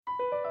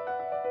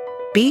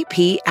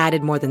BP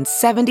added more than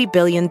 $70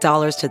 billion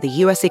to the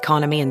U.S.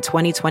 economy in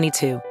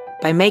 2022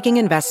 by making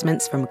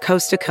investments from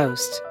coast to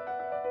coast.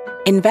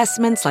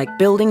 Investments like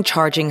building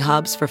charging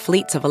hubs for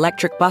fleets of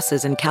electric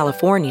buses in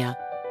California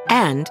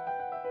and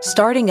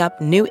starting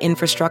up new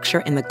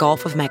infrastructure in the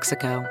Gulf of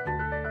Mexico.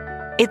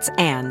 It's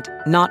and,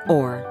 not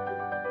or.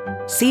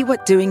 See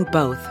what doing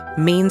both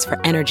means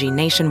for energy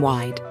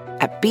nationwide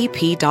at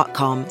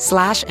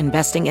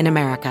bp.com/investing in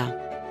America.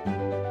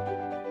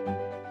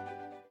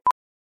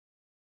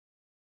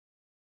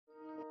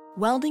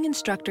 Welding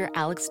instructor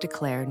Alex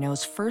DeClaire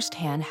knows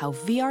firsthand how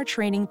VR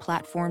training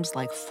platforms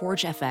like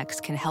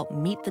ForgeFX can help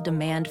meet the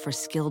demand for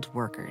skilled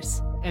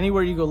workers.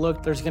 Anywhere you go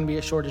look, there's going to be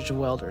a shortage of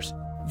welders.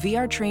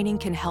 VR training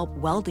can help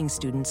welding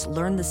students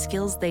learn the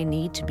skills they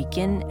need to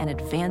begin and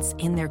advance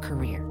in their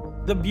career.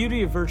 The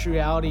beauty of virtual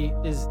reality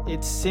is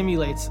it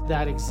simulates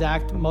that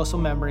exact muscle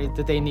memory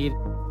that they need.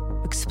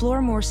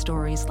 Explore more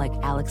stories like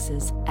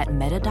Alex's at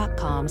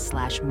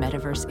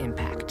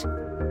meta.com/metaverseimpact.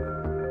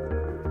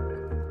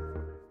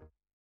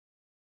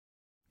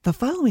 The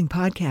following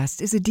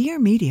podcast is a Dear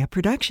Media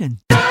production.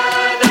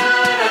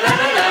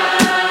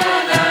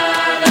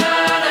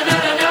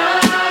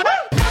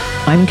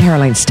 I'm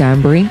Caroline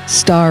Stanbury,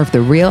 star of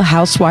The Real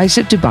Housewives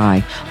of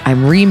Dubai.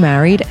 I'm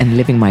remarried and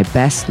living my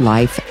best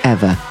life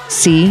ever.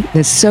 See,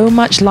 there's so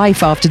much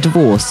life after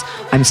divorce.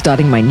 I'm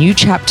starting my new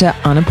chapter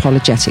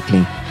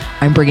unapologetically.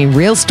 I'm bringing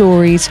real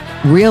stories,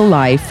 real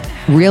life,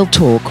 real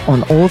talk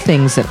on all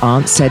things that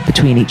aren't said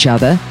between each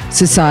other,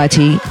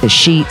 society, the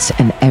sheets,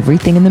 and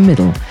everything in the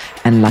middle.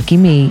 And lucky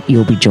me,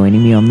 you'll be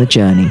joining me on the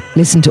journey.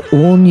 Listen to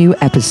all new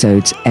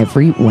episodes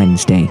every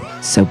Wednesday,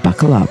 so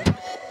buckle up.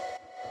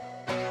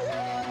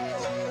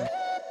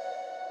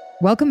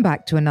 Welcome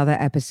back to another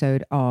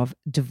episode of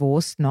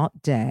Divorced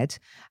Not Dead.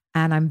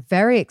 And I'm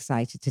very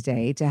excited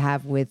today to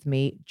have with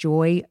me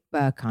Joy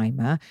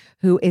Berkheimer,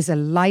 who is a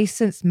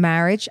licensed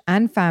marriage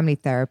and family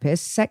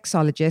therapist,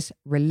 sexologist,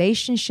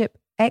 relationship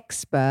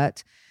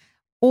expert,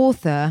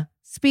 author,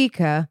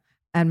 speaker,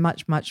 and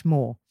much, much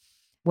more.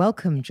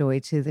 Welcome, Joy,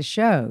 to the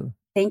show.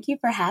 Thank you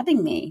for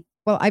having me.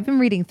 Well, I've been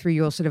reading through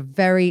your sort of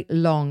very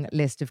long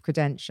list of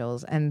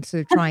credentials and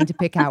sort of trying to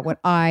pick out what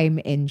I'm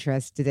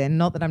interested in.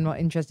 Not that I'm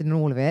not interested in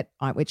all of it,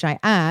 which I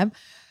am,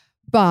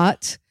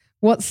 but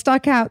what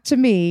stuck out to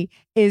me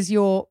is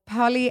your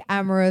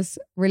polyamorous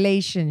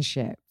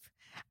relationship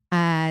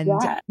and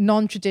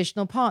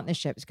non-traditional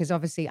partnerships. Because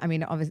obviously, I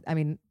mean,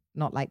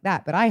 not like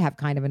that, but I have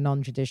kind of a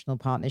non-traditional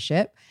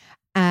partnership.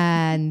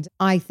 And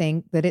I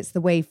think that it's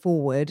the way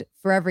forward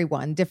for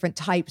everyone, different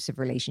types of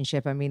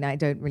relationship. I mean, I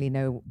don't really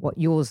know what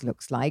yours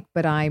looks like,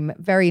 but I'm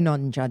very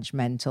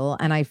non-judgmental.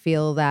 And I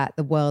feel that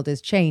the world is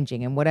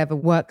changing and whatever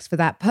works for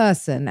that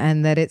person,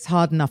 and that it's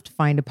hard enough to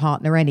find a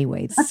partner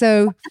anyway.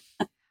 So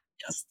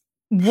Yes.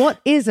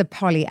 What is a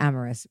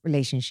polyamorous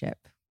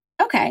relationship?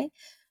 Okay.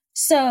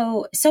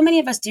 So many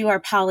of us do our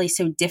poly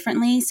so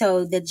differently.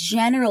 So the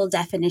general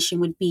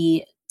definition would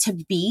be to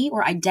be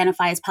or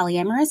identify as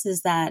polyamorous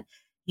is that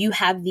you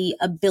have the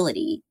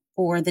ability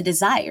or the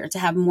desire to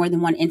have more than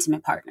one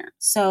intimate partner.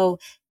 So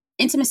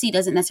intimacy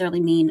doesn't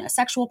necessarily mean a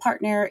sexual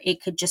partner.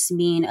 It could just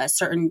mean a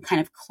certain kind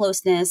of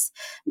closeness,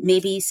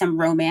 maybe some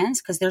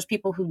romance, because there's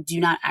people who do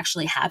not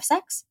actually have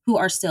sex who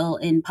are still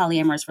in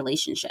polyamorous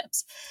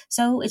relationships.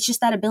 So it's just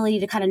that ability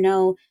to kind of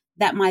know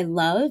that my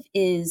love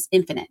is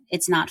infinite.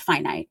 It's not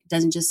finite. It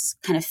doesn't just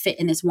kind of fit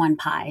in this one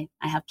pie.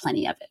 I have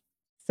plenty of it.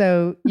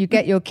 So you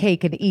get your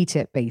cake and eat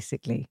it,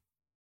 basically.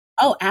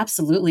 Oh,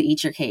 absolutely.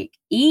 Eat your cake.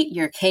 Eat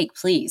your cake,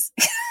 please.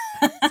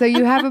 So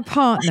you have a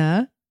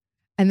partner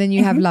and then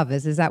you have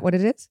lovers. Is that what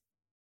it is?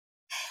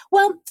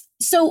 Well,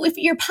 so if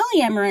you're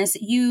polyamorous,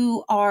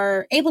 you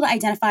are able to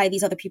identify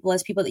these other people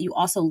as people that you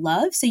also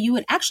love. So you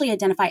would actually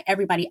identify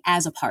everybody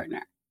as a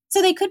partner.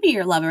 So they could be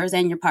your lovers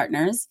and your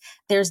partners.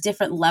 There's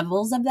different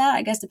levels of that,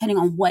 I guess, depending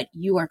on what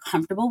you are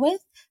comfortable with,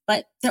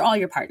 but they're all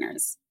your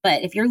partners.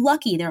 But if you're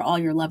lucky, they're all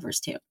your lovers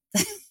too.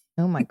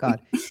 Oh my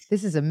God.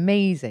 This is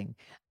amazing.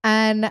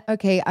 And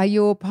okay, are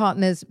your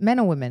partners men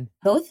or women?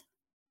 Both.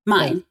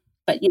 Mine.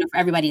 But, for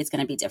everybody, it's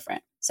going to be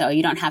different. So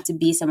you don't have to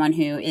be someone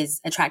who is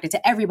attracted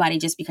to everybody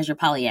just because you're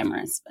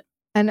polyamorous.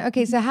 And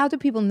okay, so how do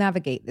people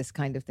navigate this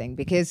kind of thing?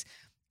 Because,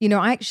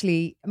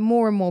 actually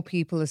more and more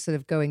people are sort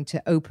of going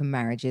to open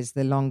marriages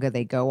the longer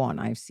they go on,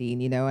 I've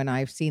seen, and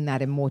I've seen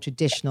that in more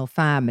traditional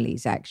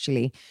families,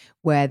 actually,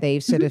 where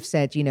they've sort of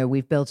said,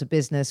 we've built a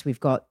business, we've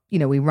got,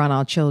 we run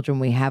our children,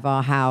 we have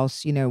our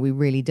house, we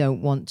really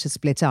don't want to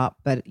split up,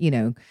 but,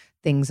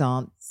 things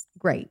aren't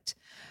great.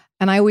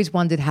 And I always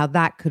wondered how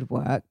that could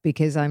work,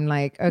 because I'm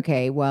like,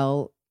 okay,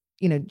 well,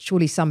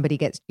 surely somebody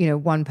gets,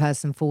 one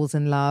person falls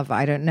in love.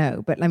 I don't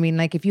know. But I mean,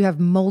 like if you have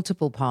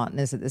multiple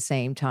partners at the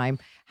same time,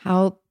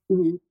 how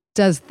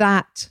does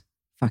that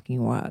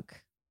fucking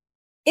work?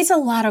 It's a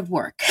lot of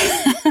work.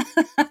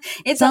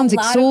 It sounds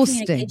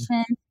exhausting.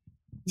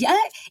 Yeah,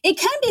 it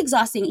can be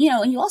exhausting,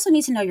 and you also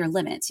need to know your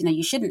limits.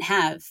 You shouldn't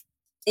have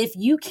If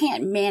you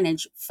can't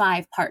manage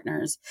 5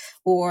 partners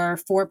or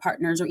 4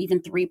 partners or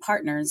even 3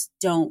 partners,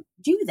 don't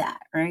do that,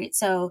 right?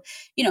 So,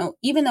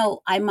 even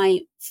though I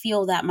might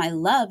feel that my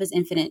love is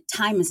infinite,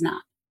 time is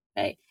not,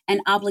 right?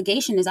 And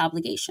obligation is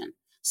obligation.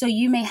 So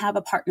you may have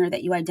a partner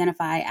that you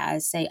identify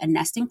as, say, a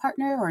nesting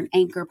partner or an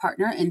anchor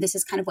partner. And this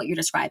is kind of what you're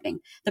describing,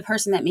 the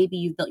person that maybe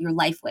you've built your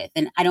life with.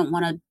 And I don't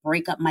want to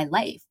break up my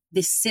life.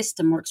 This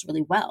system works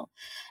really well.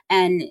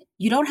 And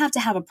you don't have to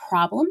have a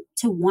problem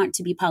to want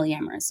to be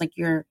polyamorous. Like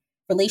your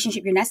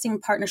relationship, your nesting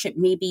partnership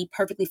may be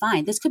perfectly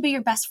fine. This could be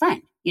your best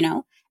friend,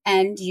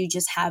 and you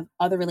just have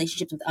other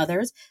relationships with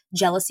others.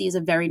 Jealousy is a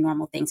very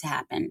normal thing to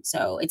happen.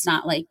 So it's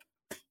not like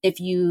if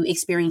you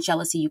experience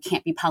jealousy, you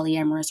can't be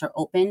polyamorous or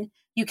open.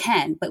 You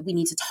can, but we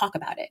need to talk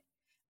about it.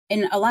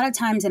 And a lot of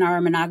times in our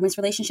monogamous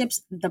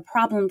relationships, the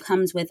problem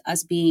comes with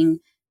us being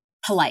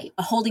polite,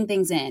 holding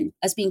things in,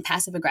 us being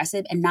passive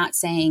aggressive and not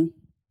saying,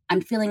 I'm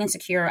feeling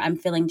insecure, I'm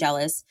feeling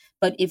jealous.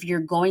 But if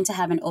you're going to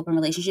have an open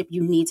relationship,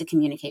 you need to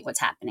communicate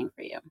what's happening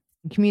for you.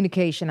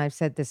 Communication, I've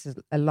said this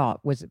a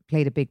lot,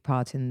 played a big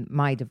part in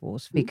my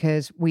divorce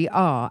because we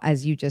are,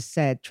 as you just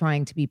said,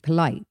 trying to be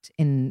polite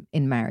in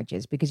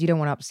marriages because you don't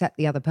want to upset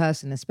the other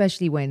person,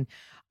 especially when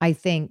I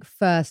think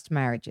first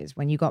marriages,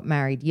 when you got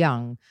married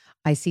young,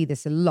 I see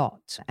this a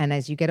lot. And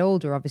as you get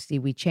older, obviously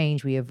we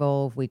change, we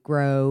evolve, we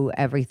grow,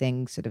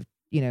 everything sort of,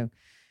 And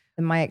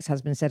my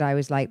ex-husband said I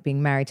was like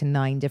being married to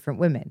 9 different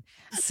women.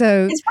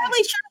 So it's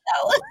probably true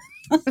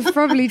though. It's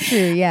probably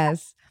true,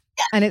 yes.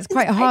 And it's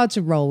quite hard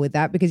to roll with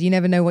that because you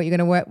never know what you're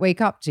going to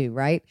wake up to,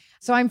 right?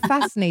 So I'm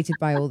fascinated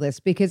by all this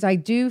because I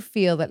do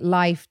feel that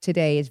life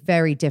today is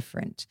very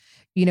different.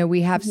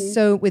 We have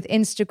with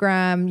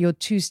Instagram, you're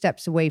 2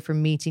 steps away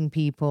from meeting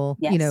people,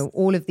 yes.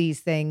 All of these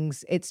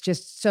things. It's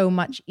just so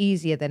much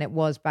easier than it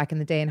was back in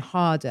the day and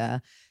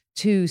harder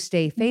to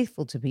stay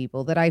faithful to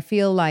people that I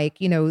feel like,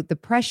 the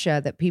pressure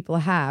that people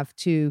have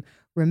to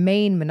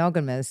remain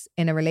monogamous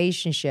in a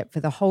relationship for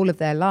the whole of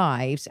their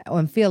lives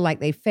and feel like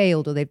they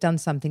failed or they've done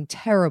something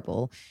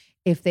terrible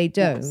if they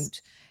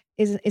don't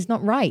is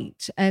not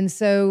right. And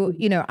so,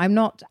 I'm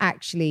not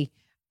actually,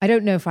 I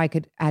don't know if I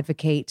could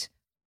advocate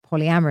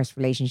polyamorous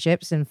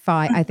relationships and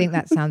I think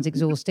that sounds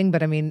exhausting,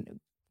 but I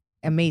mean,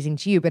 amazing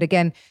to you. But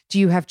again, do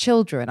you have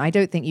children? I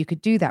don't think you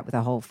could do that with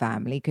a whole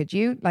family. Could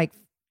you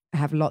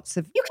have lots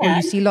of, you can. Or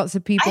you see lots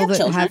of people that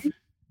children. have,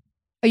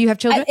 oh, you have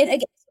children?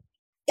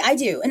 I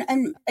do.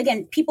 And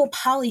again, people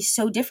poly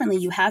so differently.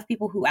 You have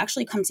people who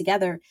actually come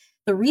together.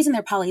 The reason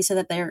they're poly is so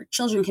that their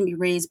children can be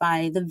raised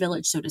by the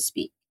village, so to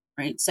speak,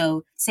 right?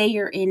 So say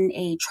you're in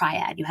a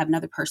triad, you have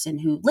another person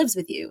who lives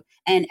with you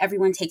and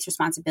everyone takes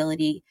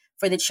responsibility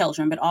for the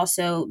children, but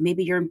also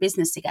maybe you're in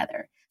business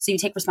together. So you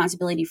take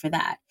responsibility for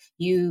that.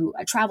 You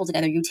travel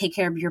together, you take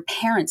care of your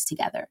parents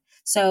together.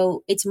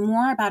 So it's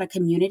more about a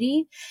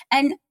community.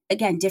 And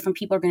again, different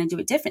people are going to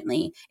do it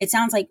differently. It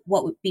sounds like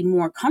what would be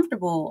more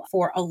comfortable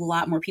for a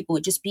lot more people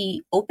would just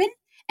be open.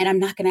 And I'm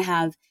not going to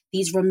have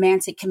these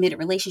romantic committed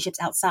relationships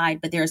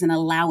outside, but there's an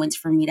allowance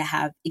for me to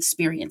have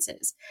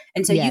experiences.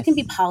 And so you can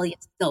be poly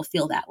and still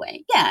feel that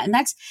way. Yeah. And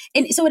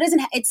so it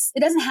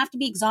doesn't have to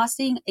be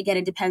exhausting. Again,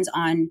 it depends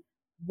on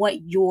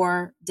what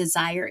your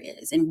desire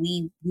is. And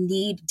we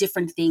need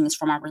different things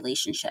from our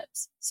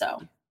relationships.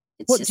 So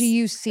what do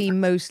you see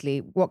mostly?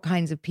 What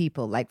kinds of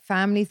people? Like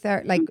family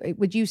therapy? Like,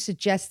 would you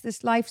suggest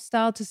this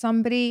lifestyle to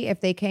somebody if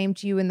they came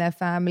to you in their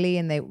family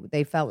and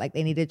they felt like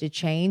they needed to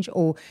change?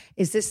 Or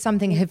is this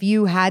something, have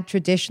you had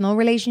traditional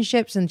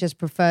relationships and just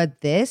preferred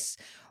this?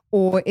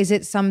 Or is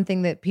it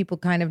something that people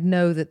kind of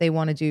know that they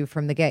want to do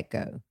from the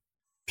get-go?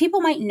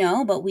 People might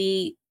know, but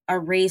we are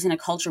raised in a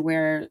culture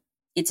where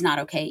it's not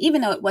okay, even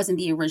though it wasn't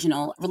the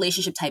original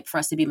relationship type for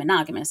us to be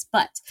monogamous.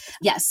 But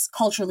yes,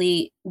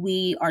 culturally,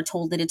 we are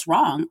told that it's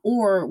wrong,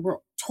 or we're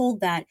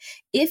told that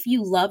if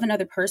you love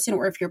another person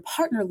or if your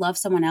partner loves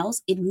someone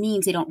else, it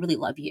means they don't really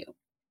love you.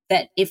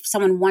 That if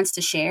someone wants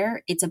to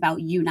share, it's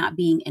about you not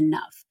being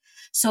enough.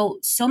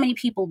 So many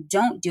people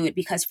don't do it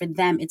because for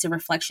them, it's a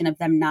reflection of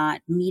them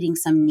not meeting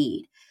some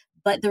need.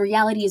 But the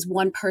reality is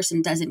one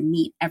person doesn't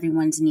meet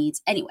everyone's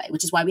needs anyway,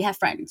 which is why we have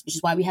friends, which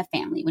is why we have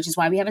family, which is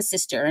why we have a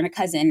sister and a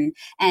cousin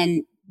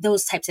and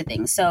those types of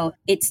things. So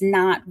it's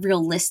not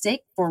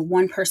realistic for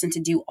one person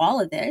to do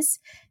all of this.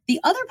 The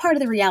other part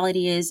of the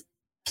reality is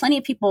plenty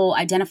of people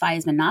identify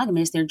as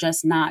monogamous. They're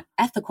just not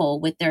ethical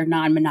with their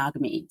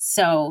non-monogamy.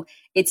 So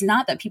it's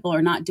not that people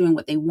are not doing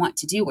what they want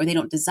to do or they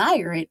don't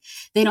desire it.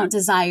 They don't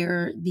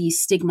desire the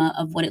stigma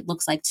of what it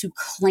looks like to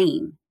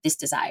claim this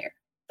desire.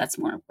 That's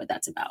more what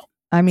that's about.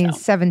 I mean,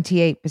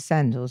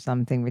 78% or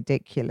something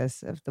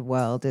ridiculous of the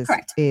world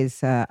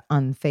is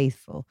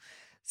unfaithful.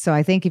 So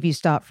I think if you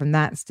start from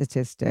that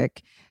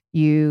statistic,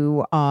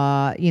 you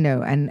are,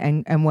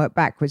 and work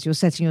backwards, you're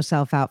setting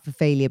yourself out for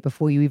failure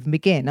before you even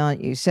begin,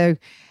 aren't you? So,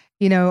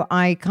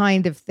 I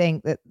kind of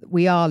think that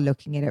we are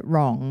looking at it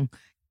wrong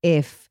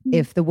if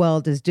the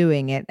world is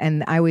doing it.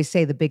 And I always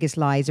say the biggest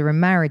lies are in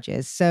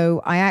marriages.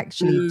 So I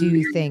actually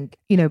do think,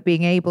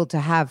 being able to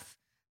have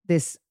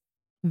this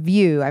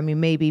view, I mean,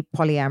 maybe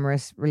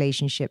polyamorous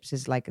relationships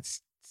is like a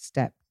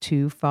step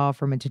too far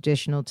from a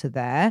traditional to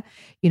there,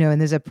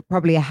 and there's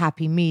probably a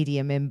happy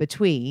medium in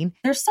between.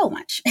 There's so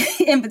much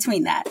in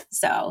between that.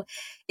 So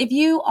if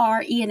you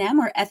are E&M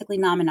or ethically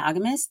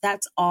non-monogamous,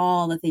 that's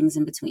all the things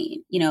in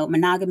between,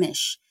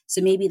 monogamish.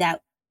 So maybe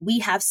that we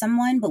have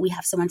someone, but we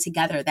have someone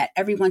together that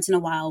every once in a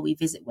while we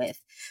visit with,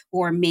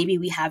 or maybe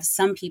we have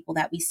some people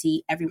that we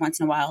see every once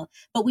in a while,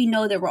 but we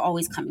know that we're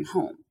always coming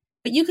home.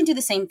 But you can do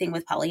the same thing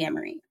with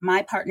polyamory.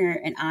 My partner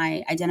and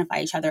I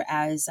identify each other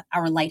as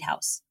our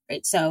lighthouse,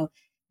 right? So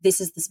this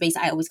is the space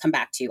I always come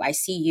back to. I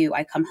see you,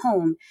 I come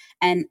home,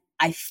 and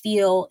I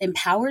feel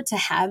empowered to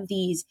have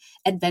these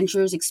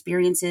adventures,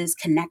 experiences,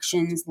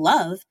 connections,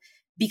 love,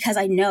 because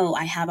I know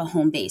I have a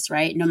home base,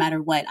 right? No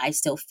matter what, I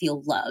still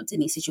feel loved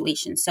in these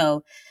situations.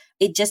 So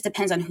it just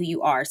depends on who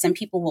you are. Some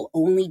people will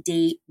only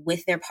date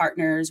with their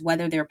partners,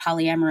 whether they're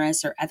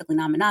polyamorous or ethically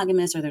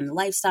non-monogamous or they're in the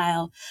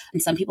lifestyle.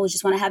 And some people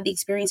just want to have the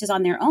experiences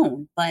on their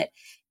own. But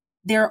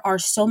there are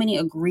so many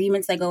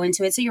agreements that go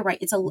into it. So you're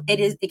right.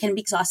 It can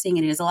be exhausting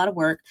and it is a lot of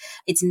work.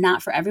 It's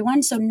not for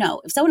everyone. So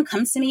no, if someone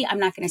comes to me, I'm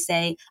not going to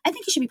say, I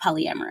think you should be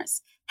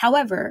polyamorous.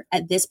 However,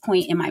 at this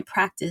point in my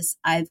practice,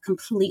 I've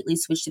completely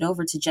switched it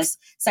over to just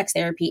sex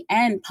therapy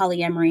and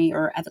polyamory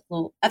or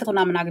ethical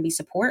non-monogamy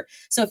support.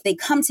 So if they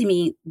come to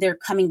me, they're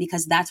coming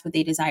because that's what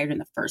they desired in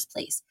the first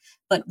place.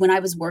 But when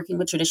I was working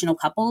with traditional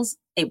couples,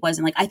 it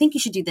wasn't like, I think you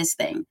should do this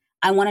thing.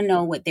 I want to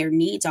know what their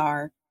needs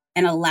are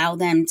and allow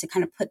them to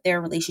kind of put their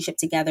relationship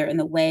together in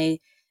the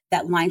way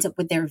that lines up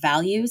with their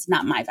values,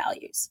 not my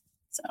values.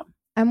 So.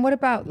 And what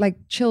about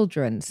like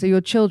children? So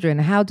your children,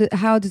 how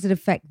does it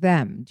affect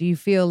them? Do you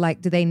feel like,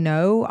 do they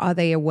know? Are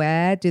they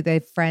aware? Do their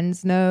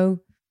friends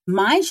know?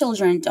 My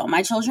children don't.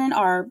 My children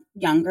are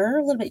younger,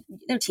 a little bit.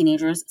 They're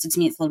teenagers. So to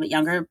me, it's a little bit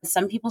younger.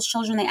 Some people's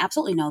children, they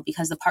absolutely know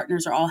because the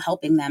partners are all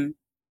helping them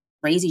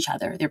raise each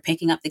other. They're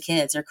picking up the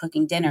kids, they're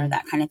cooking dinner,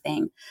 that kind of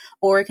thing.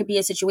 Or it could be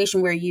a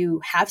situation where you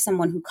have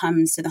someone who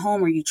comes to the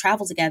home or you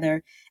travel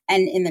together,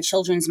 and in the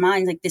children's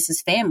minds, like, this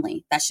is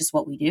family. That's just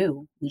what we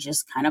do. We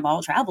just kind of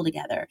all travel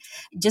together.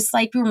 Just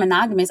like we were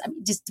monogamous, I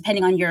mean, just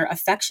depending on your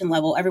affection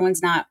level,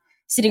 everyone's not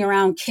sitting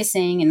around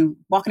kissing and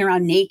walking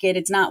around naked.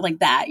 It's not like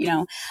that.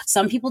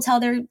 Some people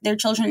tell their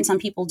children and some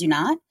people do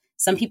not.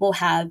 Some people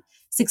have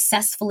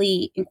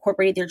successfully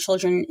incorporated their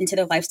children into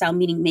their lifestyle,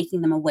 meaning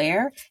making them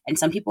aware. And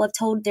some people have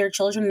told their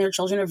children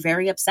are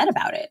very upset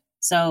about it.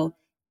 So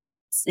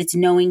it's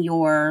knowing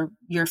your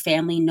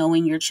family,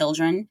 knowing your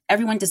children.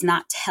 Everyone does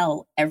not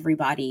tell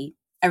everybody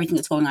everything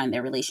that's going on in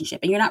their relationship.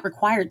 And you're not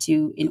required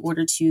to in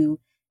order to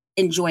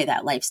enjoy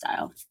that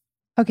lifestyle.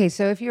 Okay,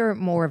 so if you're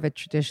more of a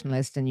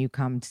traditionalist and you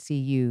come to see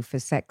you for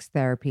sex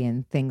therapy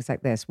and things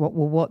like this,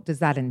 what does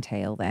that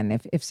entail then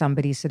if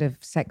somebody's sort of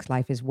sex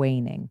life is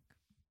waning?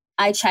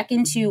 I check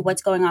into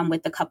what's going on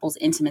with the couple's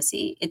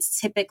intimacy. It's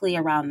typically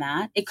around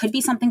that. It could be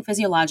something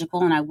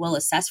physiological, and I will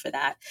assess for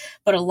that.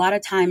 But a lot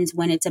of times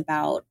when it's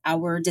about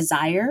our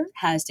desire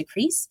has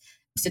decreased,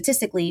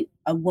 statistically,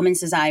 a woman's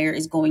desire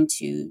is going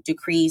to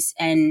decrease,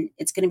 and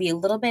it's going to be a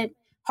little bit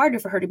harder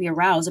for her to be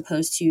aroused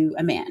opposed to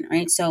a man,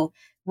 right? So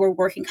we're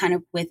working kind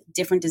of with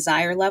different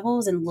desire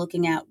levels and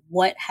looking at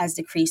what has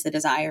decreased the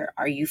desire.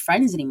 Are you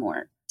friends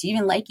anymore? Do you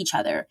even like each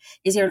other?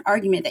 Is there an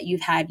argument that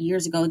you've had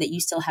years ago that you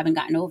still haven't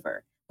gotten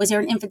over? Was there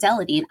an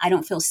infidelity and I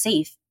don't feel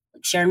safe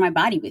sharing my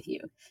body with you?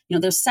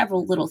 There's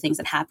several little things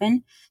that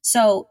happen.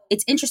 So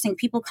it's interesting.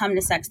 People come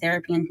to sex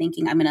therapy and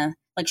thinking I'm going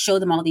to show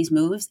them all these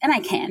moves, and I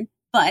can,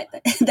 but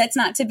that's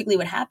not typically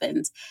what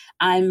happens.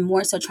 I'm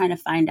more so trying to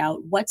find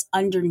out what's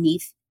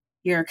underneath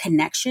your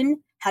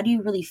connection. How do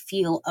you really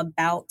feel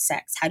about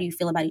sex? How do you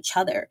feel about each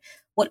other?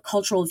 What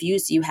cultural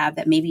views do you have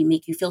that maybe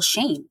make you feel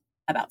shame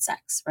about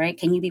sex, right?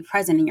 Can you be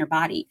present in your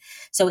body?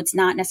 So it's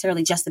not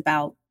necessarily just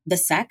about the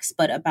sex,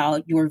 but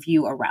about your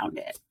view around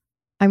it.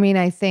 I mean,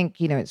 I think,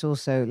 it's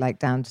also like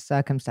down to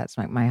circumstance.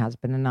 Like my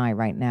husband and I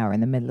right now are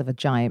in the middle of a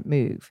giant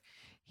move.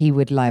 He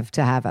would love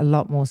to have a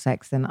lot more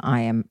sex than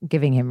I am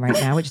giving him right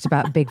now, which is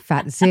about big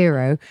fat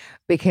zero,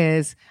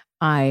 because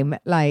I'm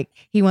like,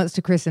 he wants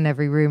to christen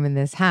every room in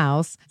this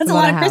house. That's a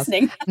lot of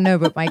christening. No,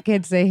 but my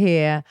kids are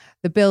here.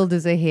 The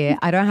builders are here.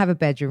 I don't have a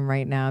bedroom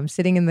right now. I'm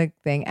sitting in the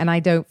thing and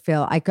I don't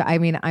feel,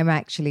 I'm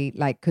actually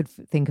could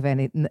think of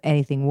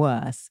anything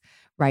worse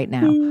right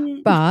now.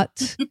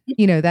 But,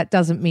 that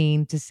doesn't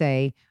mean to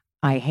say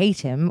I hate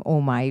him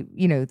or my,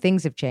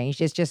 things have changed.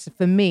 It's just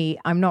for me,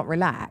 I'm not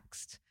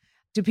relaxed.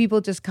 Do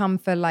people just come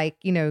for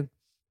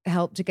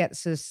help to get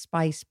sort of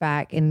spice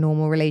back in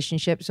normal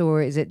relationships,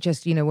 or is it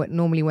just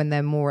normally when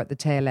they're more at the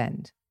tail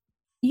end?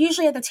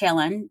 Usually at the tail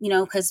end,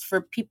 because for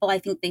people, I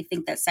think they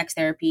think that sex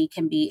therapy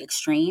can be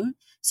extreme,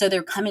 so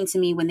they're coming to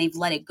me when they've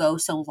let it go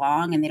so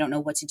long and they don't know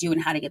what to do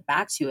and how to get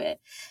back to it.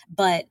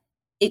 But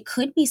it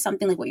could be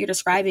something like what you're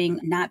describing,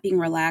 not being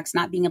relaxed,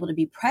 not being able to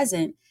be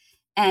present,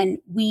 and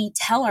we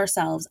tell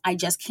ourselves I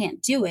just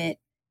can't do it.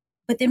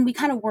 But then we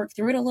kind of work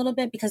through it a little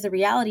bit, because the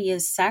reality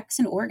is sex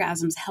and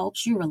orgasms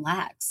helps you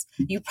relax.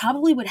 You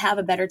probably would have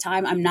a better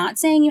time. I'm not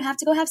saying you have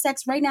to go have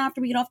sex right now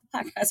after we get off the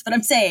podcast, but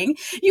I'm saying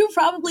you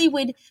probably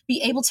would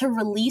be able to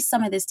release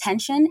some of this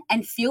tension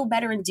and feel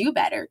better and do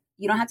better.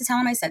 You don't have to tell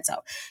him I said so,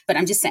 but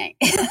I'm just saying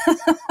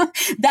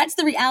that's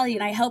the reality.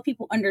 And I help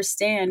people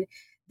understand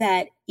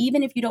that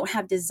even if you don't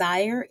have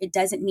desire, it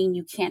doesn't mean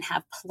you can't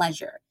have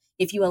pleasure.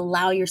 If you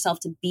allow yourself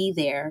to be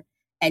there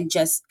and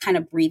just kind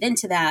of breathe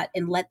into that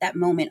and let that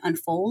moment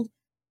unfold,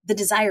 the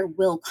desire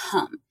will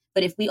come.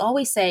 But if we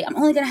always say, I'm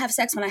only going to have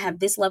sex when I have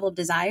this level of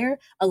desire,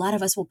 a lot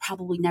of us will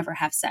probably never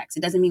have sex.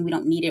 It doesn't mean we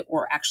don't need it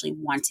or actually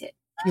want it.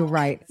 You're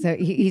right. So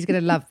he's going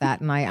to love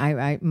that. And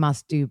I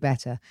must do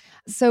better.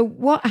 So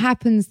what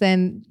happens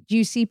then? Do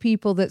you see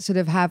people that sort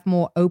of have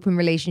more open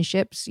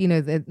relationships? You know,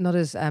 they're not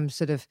as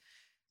sort of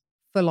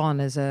full on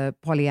as a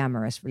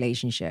polyamorous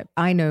relationship.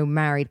 I know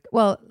married,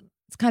 well,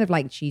 it's kind of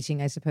like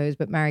cheating, I suppose,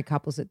 but married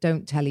couples that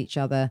don't tell each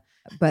other,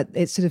 but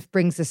it sort of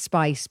brings the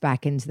spice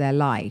back into their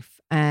life.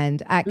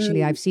 And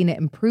actually, I've seen it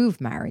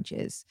improve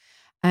marriages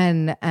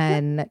and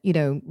you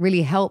know,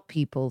 really help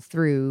people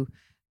through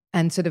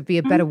and sort of be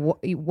a better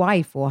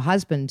wife or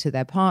husband to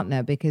their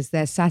partner because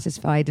they're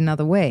satisfied in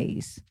other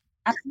ways.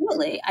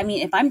 Absolutely. I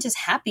mean, if I'm just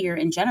happier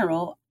in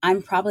general,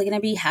 I'm probably going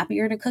to be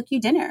happier to cook you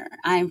dinner.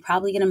 I'm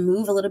probably going to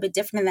move a little bit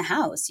different in the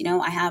house. You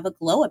know, I have a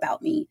glow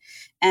about me,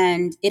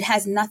 and it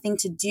has nothing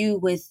to do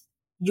with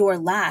your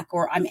lack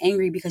or I'm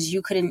angry because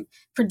you couldn't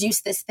produce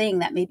this thing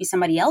that maybe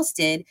somebody else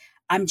did.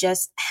 I'm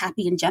just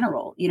happy in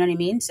general. You know what I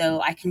mean?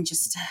 So I can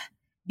just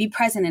be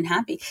present and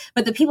happy.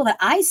 But the people that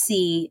I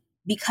see,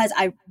 because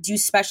I do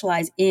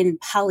specialize in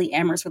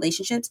polyamorous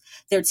relationships,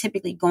 they're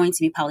typically going to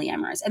be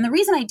polyamorous. And the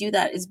reason I do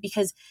that is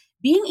because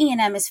being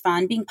E&M is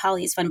fun, being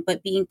poly is fun,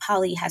 but being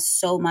poly has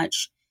so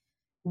much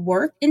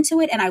work into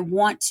it. And I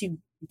want to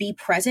be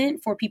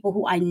present for people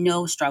who I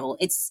know struggle.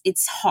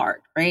 It's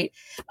hard, right?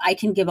 I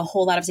can give a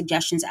whole lot of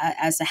suggestions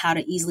as to how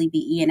to easily be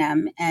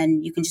E&M,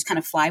 and you can just kind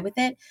of fly with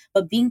it.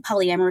 But being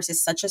polyamorous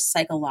is such a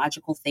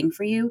psychological thing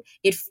for you.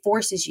 It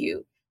forces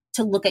you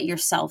to look at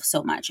yourself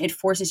so much. It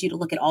forces you to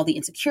look at all the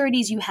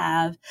insecurities you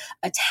have,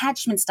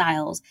 attachment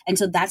styles. And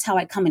so that's how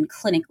I come in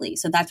clinically.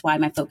 So that's why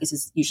my focus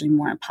is usually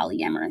more on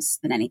polyamorous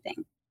than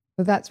anything.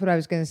 Well, that's what I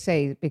was going to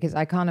say, because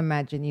I can't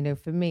imagine, you know,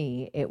 for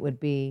me, it would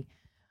be,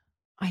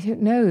 I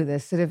don't know, the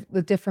sort of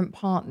the different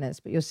partners,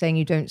 but you're saying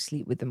you don't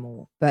sleep with them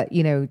all, but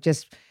you know,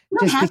 just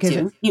have because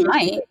to. You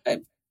might,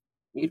 but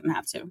you don't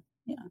have to.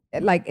 Yeah.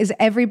 Like, is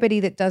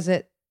everybody that does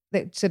it,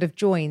 that sort of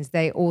joins,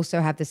 they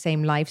also have the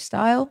same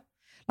lifestyle?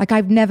 Like,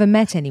 I've never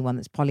met anyone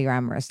that's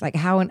polyamorous. Like,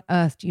 how on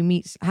earth do you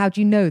meet? How do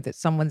you know that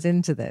someone's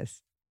into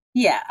this?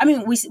 Yeah. I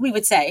mean, we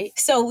would say,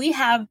 so we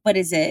have, what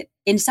is it?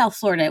 In South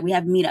Florida, we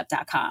have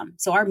meetup.com.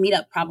 So our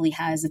meetup probably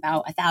has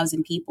about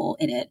 1,000 people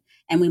in it.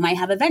 And we might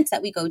have events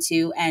that we go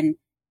to, and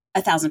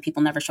 1,000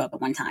 people never show up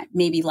at one time.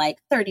 Maybe like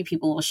 30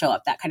 people will show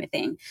up, that kind of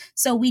thing.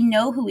 So we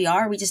know who we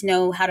are. We just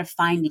know how to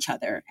find each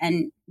other.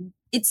 And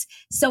it's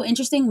so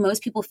interesting.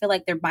 Most people feel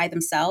like they're by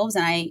themselves.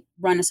 And I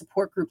run a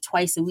support group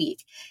twice a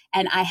week.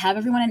 And I have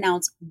everyone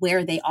announce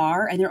where they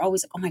are. And they're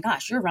always like, oh my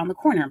gosh, you're around the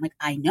corner. I'm like,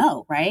 I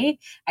know, right?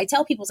 I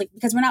tell people, it's like,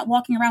 because we're not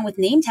walking around with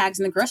name tags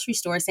in the grocery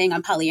store saying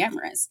I'm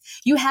polyamorous.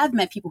 You have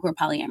met people who are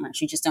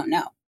polyamorous. You just don't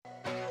know.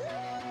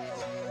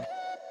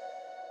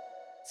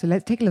 So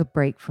let's take a little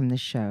break from the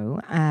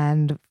show.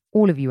 And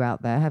all of you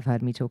out there have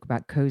heard me talk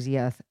about Cozy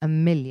Earth a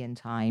million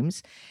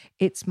times.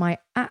 It's my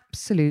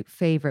absolute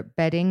favorite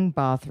bedding,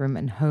 bathroom,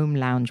 and home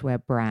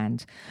loungewear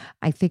brand.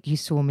 I think you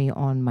saw me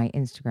on my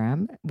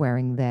Instagram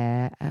wearing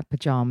their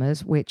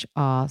pajamas, which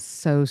are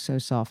so, so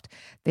soft.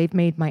 They've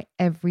made my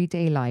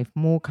everyday life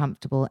more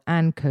comfortable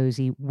and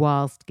cozy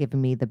whilst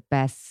giving me the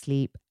best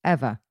sleep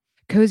ever.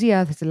 Cozy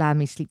Earth has allowed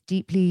me to sleep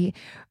deeply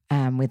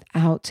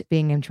without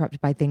being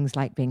interrupted by things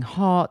like being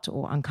hot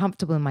or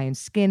uncomfortable in my own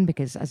skin,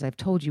 because as I've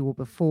told you all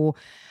before,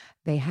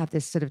 they have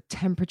this sort of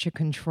temperature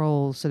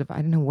control, sort of, I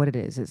don't know what it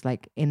is. It's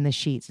like in the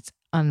sheets. It's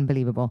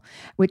unbelievable,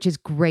 which is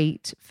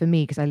great for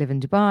me because I live in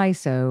Dubai.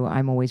 So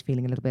I'm always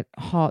feeling a little bit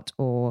hot,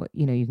 or,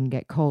 you know, you can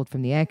get cold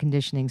from the air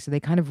conditioning. So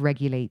they kind of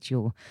regulate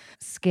your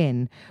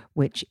skin,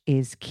 which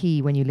is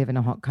key when you live in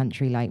a hot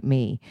country like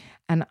me.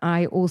 And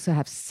I also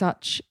have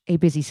such a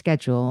busy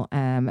schedule,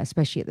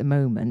 especially at the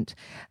moment.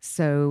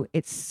 So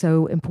it's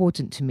so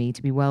important to me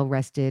to be well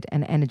rested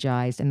and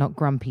energized and not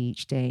grumpy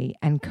each day.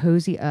 And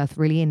Cozy Earth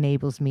really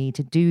enables me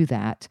to do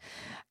that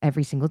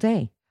every single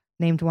day.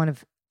 Named one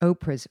of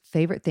Oprah's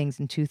favorite things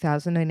in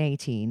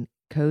 2018,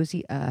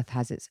 Cozy Earth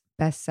has its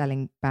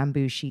best-selling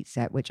bamboo sheet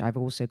set, which I've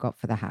also got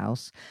for the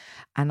house.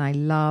 And I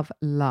love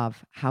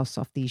how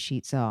soft these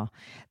sheets are.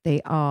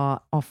 They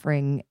are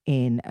offering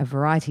in a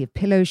variety of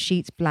pillows,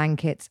 sheets,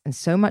 blankets, and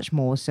so much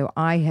more. So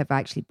I have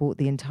actually bought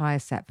the entire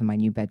set for my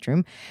new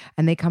bedroom,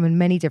 and they come in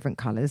many different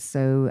colors.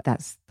 So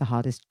that's the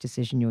hardest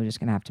decision you're just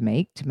going to have to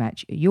make to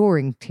match your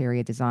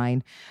interior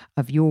design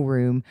of your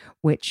room,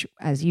 which,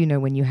 as you know,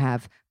 when you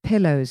have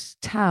pillows,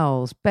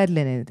 towels, bed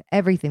linen,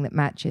 everything that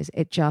matches,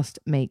 it just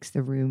makes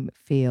the room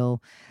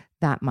feel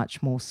that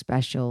much more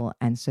special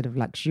and sort of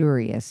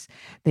luxurious.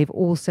 They've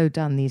also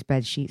done these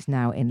bed sheets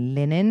now in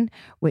linen,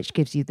 which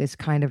gives you this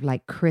kind of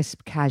like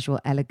crisp, casual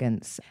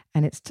elegance,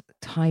 and it's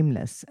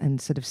timeless and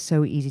sort of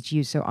so easy to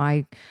use. So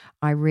I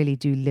really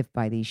do live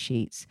by these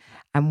sheets.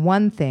 And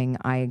one thing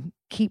I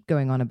keep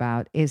going on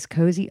about is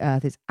Cozy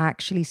Earth is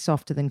actually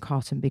softer than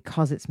cotton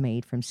because it's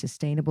made from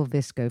sustainable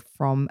visco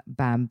from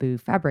bamboo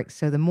fabrics.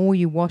 So the more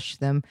you wash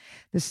them,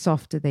 the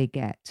softer they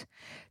get.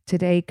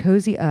 Today,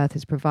 Cozy Earth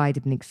has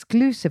provided an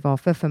exclusive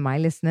offer for my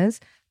listeners,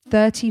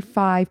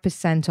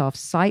 35% off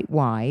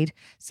site-wide.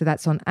 So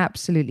that's on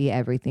absolutely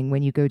everything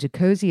when you go to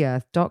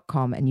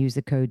cozyearth.com and use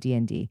the code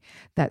DND.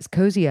 That's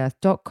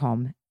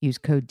cozyearth.com. Use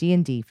code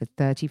DND for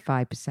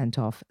 35%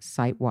 off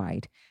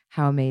site-wide.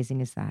 How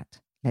amazing is that?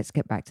 Let's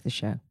get back to the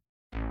show.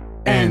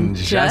 And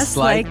just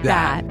like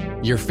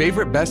that, your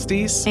favorite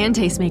besties and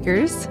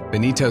tastemakers,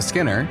 Benito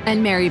Skinner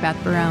and Mary Beth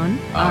Barone,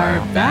 are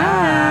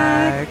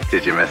back.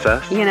 Did you miss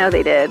us? You know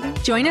they did.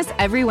 Join us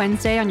every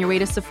Wednesday on your way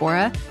to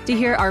Sephora to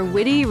hear our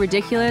witty,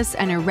 ridiculous,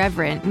 and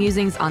irreverent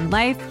musings on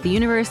life, the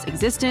universe,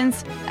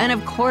 existence, and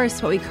of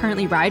course, what we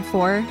currently ride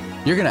for.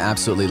 You're going to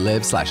absolutely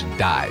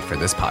live/die for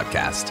this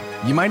podcast.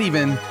 You might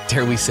even,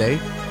 dare we say,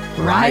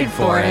 ride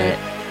for it.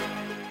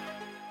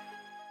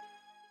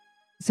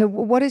 So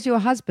what does your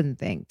husband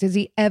think? Does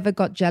he ever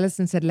got jealous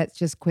and said, let's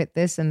just quit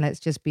this and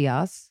let's just be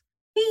us?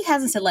 He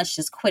hasn't said, let's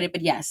just quit it.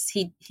 But yes,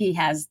 he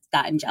has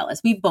gotten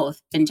jealous. We've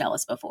both been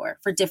jealous before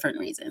for different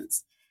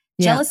reasons.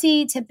 Yeah.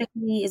 Jealousy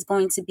typically is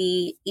going to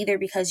be either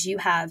because you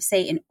have,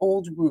 say, an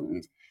old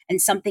wound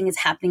and something is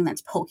happening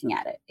that's poking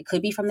at it. It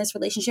could be from this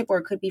relationship or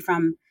it could be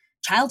from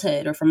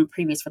childhood or from a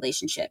previous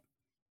relationship.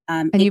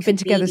 And you've been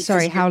together,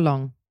 how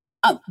long?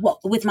 Well,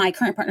 with my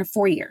current partner,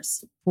 4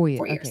 years. 4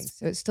 years. Okay,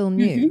 so it's still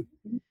new.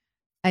 Mm-hmm.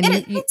 And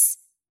it's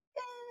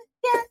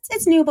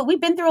new, but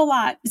we've been through a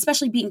lot,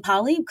 especially being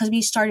poly, because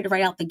we started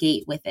right out the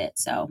gate with it.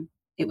 So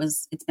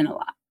it's been a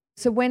lot.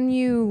 So when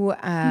you,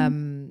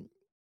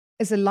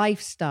 as a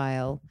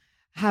lifestyle,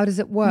 how does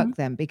it work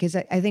then? Because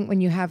I think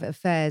when you have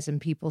affairs and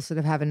people sort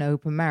of have an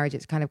open marriage,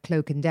 it's kind of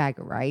cloak and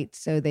dagger, right?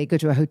 So they go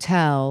to a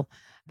hotel,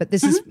 but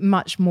this is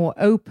much more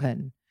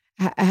open.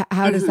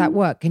 How does that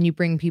work? Can you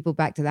bring people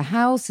back to the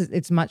house?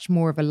 It's much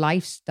more of a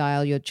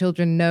lifestyle. Your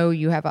children know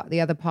you have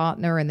the other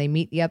partner and they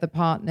meet the other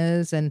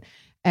partners, and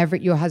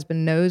your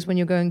husband knows when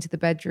you're going to the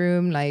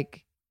bedroom.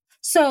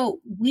 So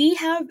we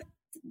have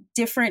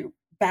different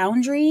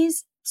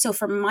boundaries. So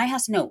for my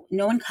house, no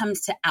one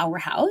comes to our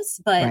house,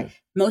 but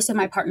most of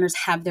my partners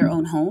have their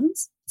own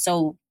homes.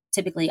 So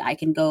typically I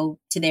can go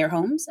to their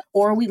homes,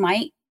 or we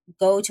might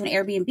go to an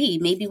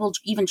Airbnb. Maybe we'll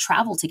even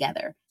travel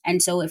together.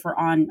 And so if we're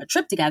on a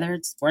trip together,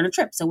 we're on a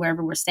trip. So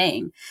wherever we're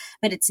staying,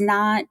 but it's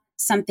not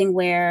something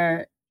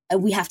where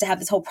we have to have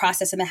this whole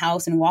process in the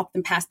house and walk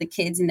them past the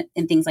kids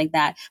and things like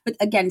that. But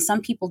again,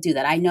 some people do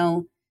that. I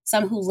know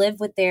some who live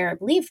with I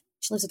believe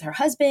she lives with her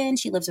husband.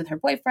 She lives with her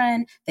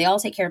boyfriend. They all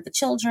take care of the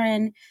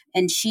children.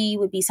 And she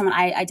would be someone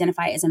I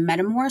identify as a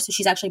metamor. So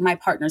she's actually my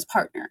partner's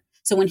partner.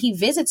 So when he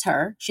visits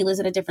her, she lives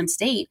in a different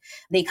state.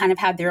 They kind of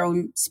have their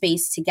own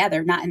space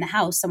together, not in the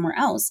house, somewhere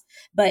else.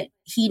 But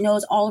he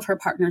knows all of her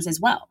partners as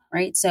well,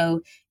 right?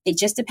 So it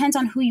just depends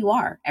on who you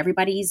are.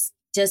 Everybody's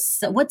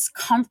just what's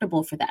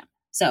comfortable for them.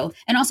 So,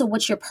 and also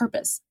what's your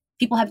purpose?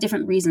 People have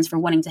different reasons for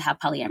wanting to have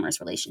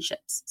polyamorous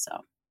relationships.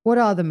 So what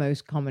are the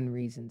most common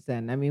reasons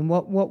then? I mean,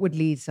 what would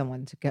lead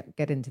someone to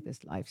get into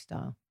this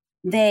lifestyle?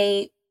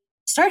 They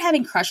start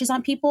having crushes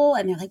on people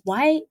and they're like,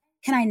 why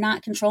can I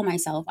not control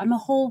myself? I'm a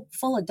whole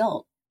full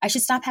adult. I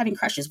should stop having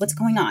crushes. What's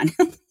going on?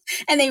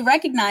 And they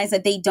recognize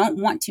that they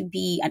don't want to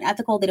be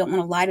unethical. They don't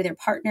want to lie to their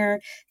partner.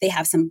 They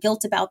have some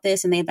guilt about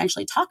this and they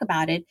eventually talk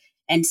about it.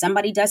 And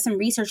somebody does some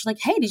research like,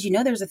 hey, did you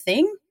know there's a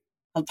thing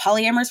of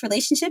polyamorous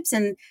relationships?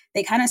 And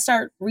they kind of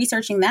start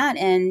researching that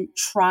and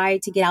try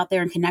to get out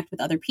there and connect with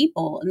other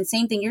people. And the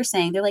same thing you're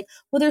saying, they're like,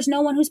 well, there's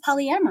no one who's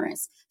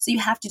polyamorous. So you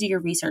have to do your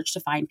research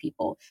to find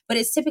people. But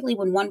it's typically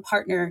when one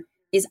partner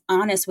is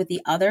honest with the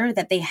other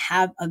that they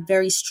have a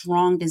very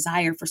strong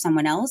desire for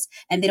someone else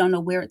and they don't know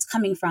where it's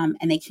coming from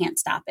and they can't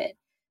stop it.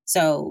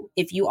 So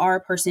if you are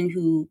a person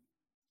who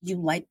you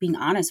like being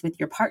honest with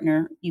your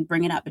partner, you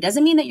bring it up. It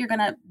doesn't mean that you're going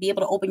to be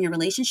able to open your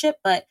relationship,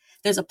 but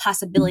there's a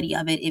possibility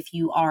of it if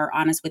you are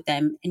honest with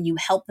them and you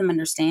help them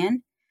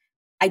understand,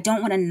 I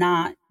don't want to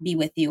not be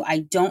with you.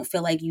 I don't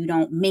feel like you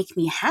don't make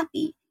me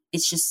happy.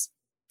 It's just,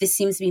 this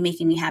seems to be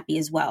making me happy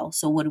as well.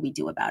 So what do we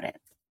do about it?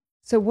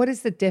 So what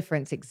is the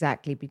difference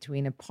exactly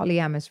between a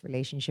polyamorous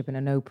relationship and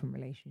an open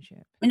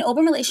relationship? An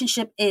open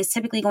relationship is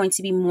typically going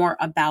to be more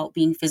about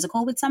being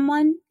physical with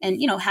someone and,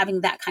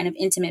 having that kind of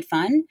intimate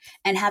fun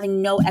and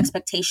having no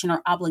expectation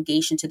or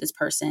obligation to this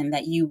person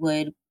that you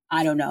would,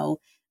 I don't know,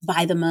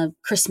 buy them a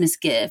Christmas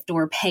gift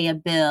or pay a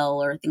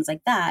bill or things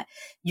like that.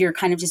 You're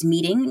kind of just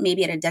meeting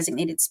maybe at a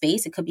designated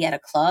space. It could be at a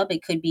club.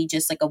 It could be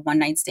just like a one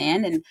night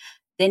stand. And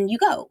then you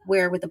go.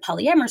 Where with a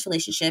polyamorous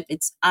relationship,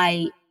 it's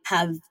I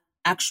have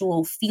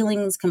actual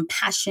feelings,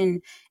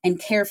 compassion, and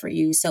care for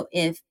you. So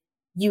if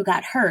you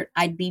got hurt,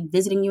 I'd be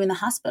visiting you in the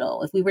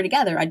hospital. If we were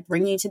together, I'd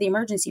bring you to the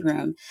emergency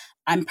room.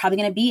 I'm probably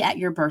going to be at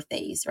your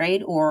birthdays,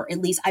 right? Or at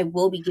least I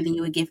will be giving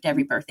you a gift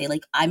every birthday.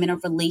 Like I'm in a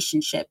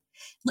relationship.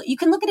 You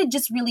can look at it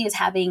just really as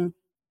having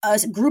a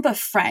group of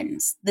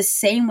friends, the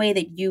same way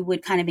that you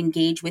would kind of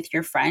engage with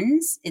your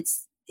friends.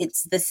 It's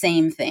the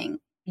same thing.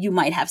 You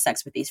might have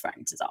sex with these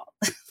friends is all.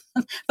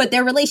 but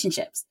they're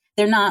relationships.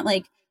 They're not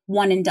like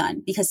one and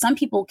done, because some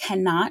people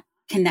cannot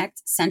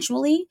connect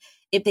sensually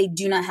if they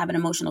do not have an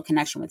emotional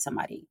connection with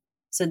somebody.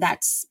 So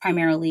that's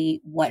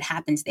primarily what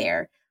happens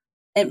there,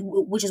 and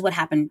which is what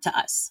happened to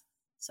us.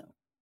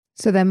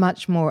 So they're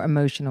much more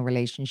emotional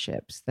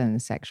relationships than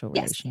sexual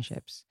Yes.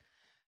 relationships.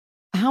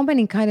 How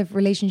many kind of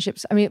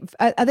relationships? I mean,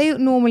 are they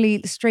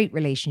normally straight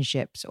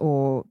relationships,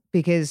 or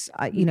because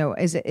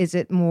is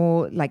it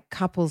more like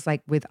couples,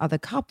 like with other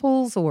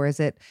couples, or is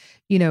it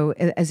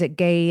is it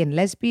gay and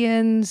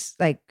lesbians?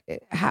 Like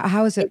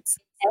how is it? It's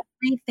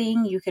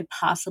everything you could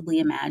possibly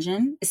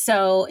imagine.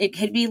 So it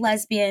could be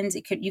lesbians.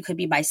 You could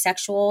be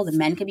bisexual. The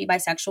men could be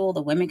bisexual.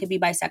 The women could be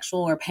bisexual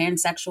or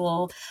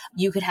pansexual.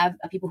 You could have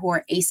people who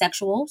are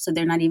asexual, so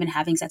they're not even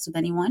having sex with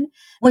anyone.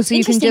 Well, so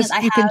you can just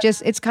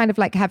it's kind of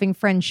like having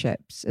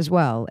friendships as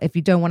well. If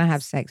you don't want to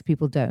have sex,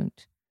 people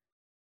don't.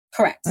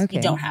 Correct. Okay.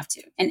 You don't have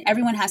to. And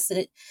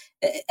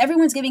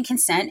everyone's giving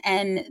consent.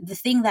 And the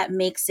thing that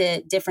makes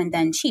it different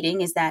than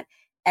cheating is that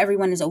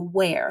everyone is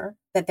aware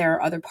that there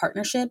are other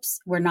partnerships.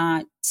 We're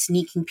not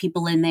sneaking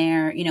people in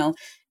there. You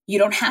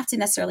don't have to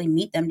necessarily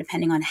meet them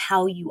depending on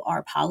how you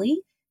are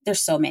poly.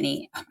 There's so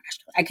many. Oh my gosh,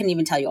 I couldn't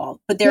even tell you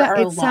all, but there are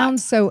a lot. It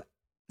sounds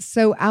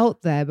so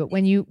out there, but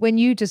when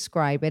you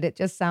describe it, it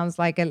just sounds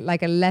like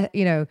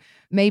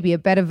maybe a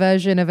better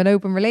version of an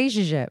open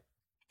relationship.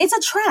 It's a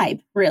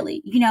tribe,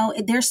 really.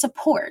 There's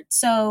support.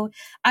 So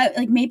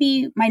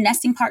maybe my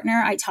nesting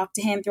partner, I talk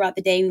to him throughout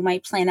the day. We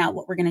might plan out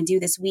what we're going to do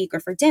this week or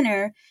for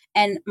dinner.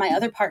 And my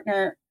other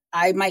partner,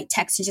 I might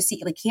text and just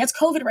see, like, he has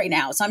COVID right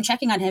now. So I'm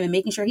checking on him and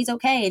making sure he's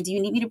okay. And do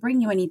you need me to bring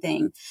you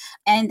anything?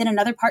 And then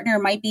another partner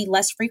might be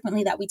less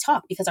frequently that we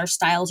talk because our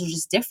styles are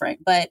just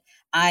different. But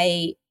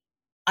I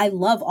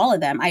love all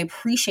of them. I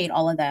appreciate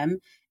all of them.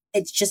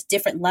 It's just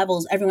different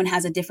levels. Everyone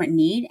has a different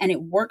need, and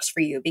it works for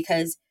you,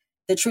 because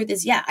the truth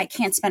is, I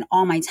can't spend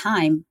all my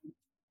time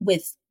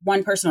with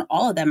one person or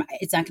all of them.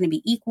 It's not going to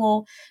be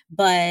equal,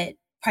 but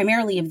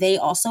primarily if they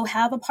also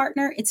have a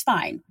partner, it's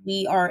fine.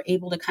 We are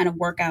able to kind of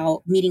work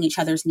out meeting each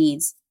other's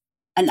needs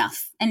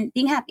enough and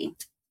being happy.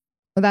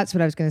 Well, that's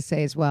what I was going to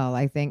say as well.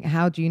 I think,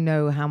 how do you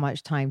know how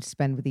much time to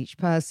spend with each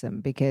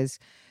person? Because,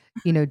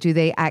 do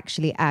they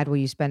actually add, well,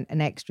 you spent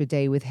an extra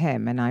day with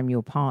him and I'm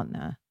your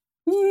partner?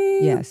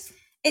 Yes.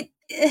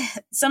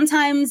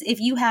 Sometimes if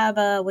you have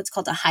what's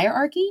called a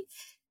hierarchy,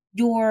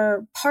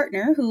 your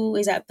partner, who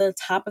is at the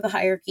top of the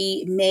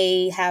hierarchy,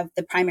 may have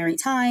the primary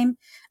time,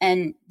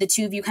 and the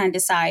two of you kind of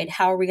decide,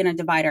 how are we going to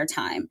divide our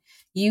time?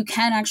 You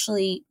can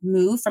actually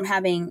move from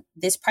having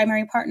this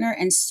primary partner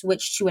and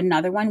switch to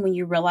another one when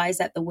you realize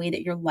that the way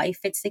that your life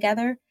fits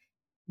together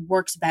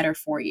works better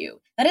for you.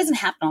 That doesn't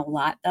happen a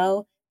lot,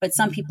 though, but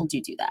some people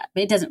do that,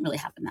 but it doesn't really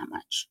happen that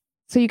much.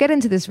 So you get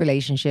into this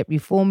relationship, you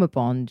form a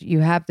bond,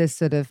 you have this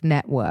sort of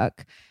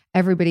network.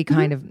 Everybody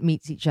kind of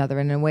meets each other,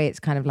 and in a way it's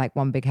kind of like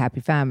one big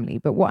happy family.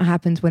 But what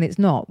happens when it's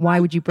not?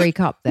 Why would you break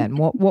up then?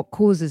 What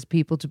causes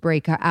people to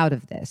break out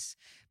of this?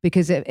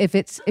 Because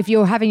if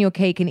you're having your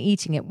cake and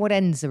eating it, what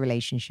ends the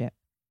relationship?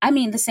 I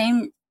mean, the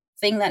same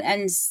thing that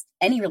ends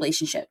any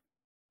relationship,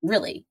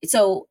 really.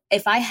 So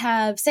if I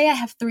have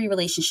 3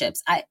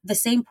 relationships, the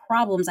same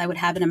problems I would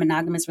have in a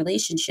monogamous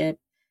relationship,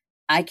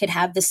 I could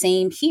have the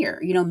same here.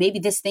 Maybe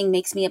this thing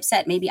makes me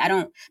upset. Maybe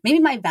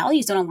my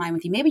values don't align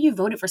with you. Maybe you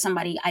voted for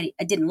somebody I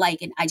didn't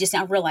like, and I just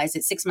now realized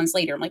it 6 months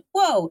later. I'm like,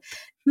 whoa.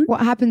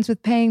 What happens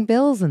with paying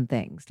bills and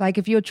things? Like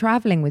if you're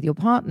traveling with your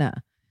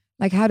partner,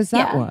 like how does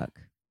that work?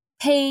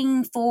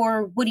 Paying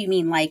for, what do you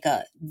mean? Like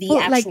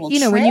actual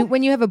trip?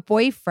 when you have a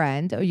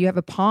boyfriend or you have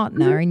a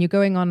partner and you're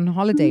going on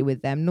holiday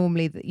with them,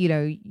 normally,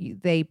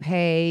 they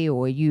pay,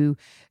 or you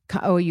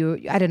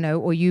I don't know,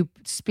 or you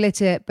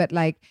split it. But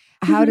like,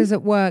 how does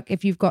it work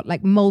if you've got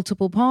like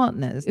multiple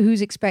partners?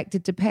 Who's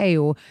expected to pay,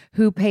 or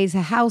who pays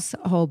the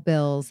household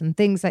bills and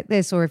things like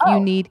this? Or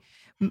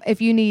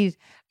if you need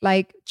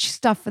like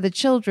stuff for the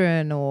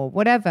children or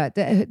whatever,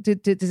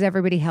 does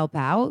everybody help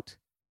out?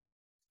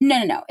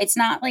 No. It's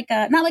not like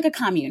a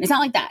commune. It's not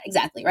like that.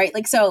 Exactly. Right.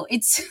 Like, so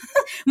it's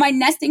my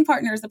nesting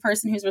partner is the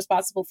person who's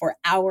responsible for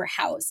our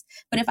house.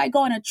 But if I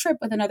go on a trip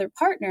with another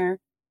partner,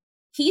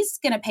 he's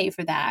going to pay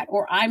for that,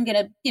 or I'm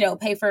going to,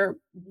 pay for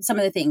some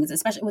of the things,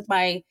 especially with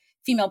my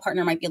female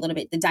partner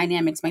the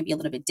dynamics might be a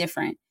little bit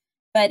different,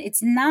 but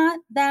it's not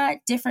that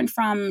different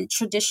from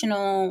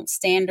traditional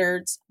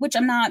standards, which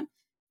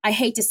I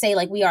hate to say,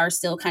 like, we are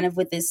still kind of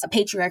with this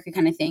patriarchy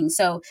kind of thing.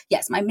 So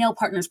yes, my male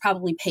partners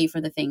probably pay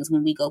for the things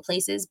when we go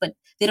places, but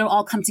they don't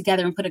all come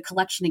together and put a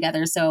collection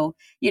together. So,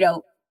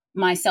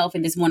 myself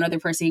and this one other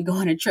person can go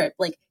on a trip.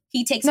 Like,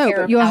 he takes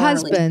care of your our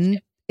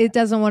husband. It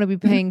doesn't want to be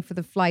paying for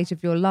the flight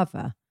of your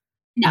lover.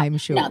 No, I'm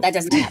sure. No, that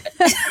doesn't happen.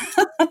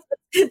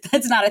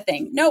 That's not a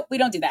thing. Nope, we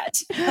don't do that.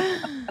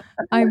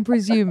 I'm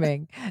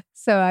presuming.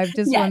 So I'm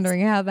just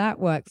wondering how that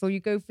works. Or you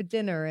go for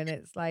dinner and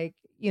it's like,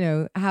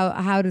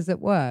 how does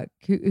it work?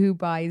 Who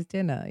buys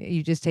dinner?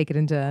 You just take it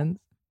in turns?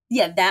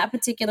 Yeah, that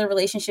particular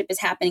relationship is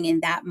happening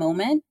in that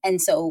moment.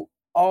 And so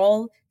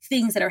all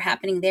things that are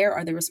happening there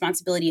are the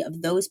responsibility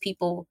of those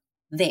people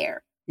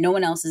there. No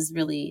one else is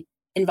really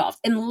involved,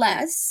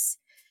 unless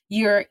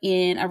you're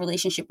in a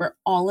relationship where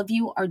all of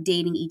you are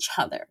dating each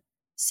other.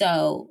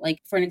 So like,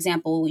 for an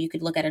example, you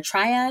could look at a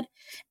triad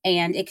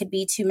and it could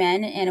be 2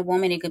 men and a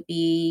woman. It could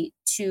be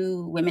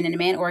 2 women and a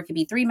man, or it could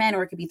be 3 men,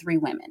 or it could be 3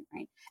 women,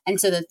 right?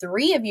 And so the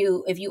 3 of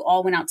you, if you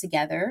all went out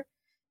together,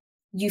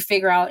 you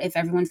figure out if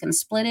everyone's going to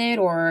split it,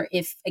 or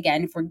if,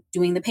 again, if we're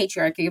doing the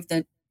patriarchy, if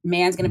the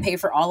man's going to pay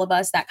for all of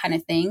us, that kind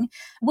of thing,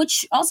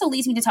 which also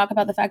leads me to talk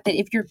about the fact that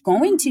if you're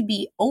going to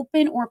be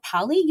open or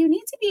poly, you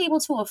need to be able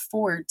to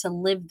afford to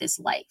live this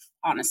life,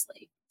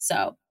 honestly.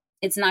 So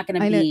it's not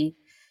going to be...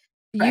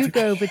 You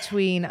go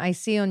between, I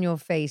see on your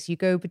face, you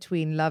go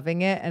between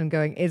loving it and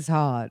going, it's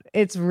hard.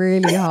 It's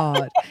really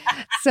hard.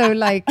 So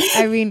like,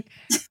 I mean,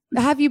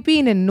 have you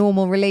been in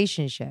normal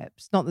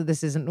relationships? Not that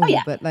this isn't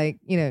normal, but like,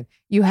 you know,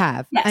 you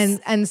have.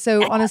 Yes. And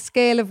so on a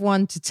scale of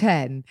 1 to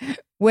 10,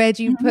 where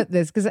do you put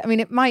this? Because I mean,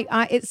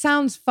 it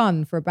sounds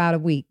fun for about a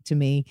week to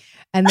me.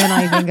 And then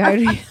I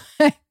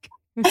think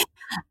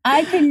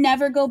I could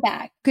never go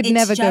back. Go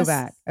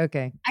back.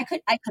 Okay. I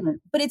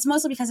couldn't, but it's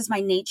mostly because it's my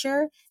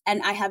nature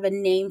and I have a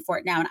name for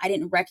it now and I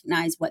didn't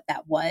recognize what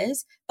that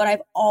was, but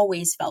I've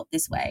always felt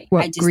this way.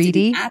 What, I just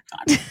greedy? didn't act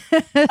on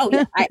it. Oh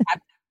yeah.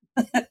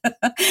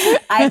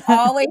 I've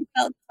always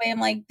felt this way. I'm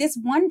like, this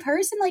one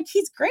person, like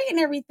he's great and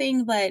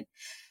everything, but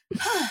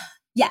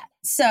yeah.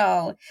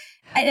 So,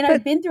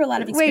 I've been through a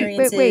lot of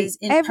experiences.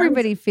 Wait.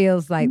 Everybody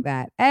feels like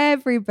that.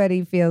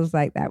 Everybody feels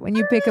like that. When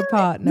you pick a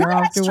partner,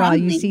 after a while,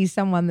 you see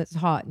someone that's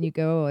hot and you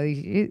go, oh,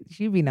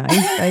 she'd be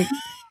nice. Like,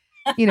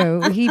 you know,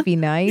 he'd be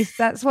nice.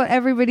 That's what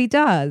everybody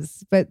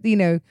does. But, you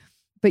know,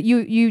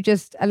 you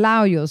just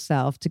allow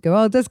yourself to go,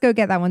 oh, let's go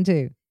get that one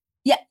too.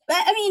 Yeah.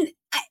 I mean,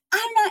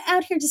 I'm not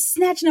out here just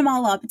snatching them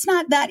all up. It's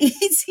not that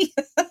easy.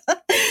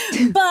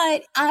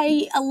 But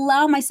I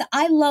allow myself,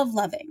 I love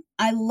loving.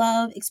 I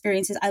love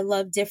experiences. I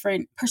love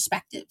different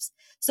perspectives.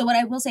 So what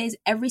I will say is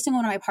every single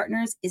one of my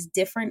partners is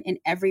different in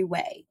every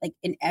way, like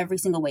in every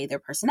single way. Their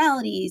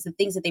personalities, the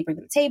things that they bring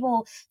to the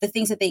table, the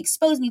things that they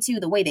expose me to,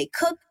 the way they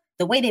cook,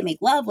 the way they make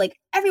love, like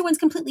everyone's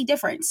completely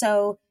different.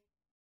 So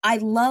I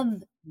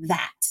love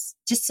that.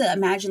 Just to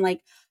imagine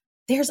like,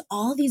 there's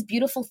all these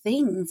beautiful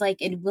things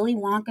like in Willy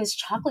Wonka's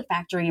chocolate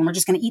factory and we're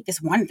just going to eat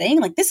this one thing.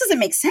 Like, this doesn't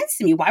make sense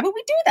to me. Why would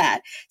we do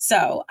that?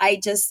 So I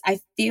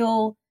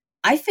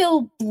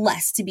feel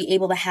blessed to be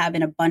able to have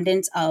an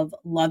abundance of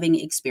loving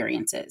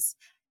experiences.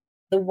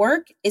 The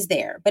work is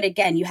there, but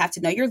again, you have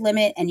to know your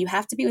limit and you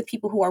have to be with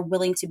people who are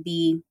willing to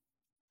be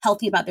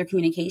healthy about their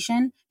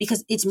communication,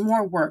 because it's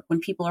more work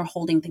when people are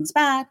holding things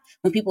back,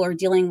 when people are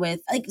dealing with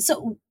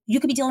so you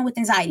could be dealing with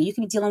anxiety, you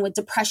could be dealing with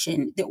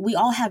depression. We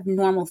all have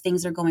normal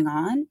things that are going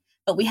on,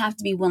 but we have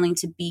to be willing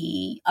to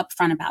be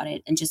upfront about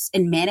it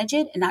and manage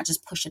it and not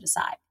just push it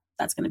aside.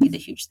 That's going to be the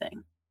huge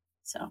thing.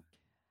 So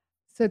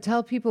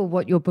tell people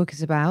what your book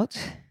is about.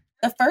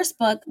 The first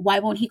book, Why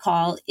Won't He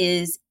Call,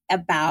 is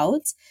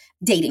about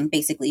dating,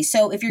 basically.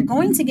 So if you're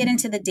going to get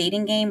into the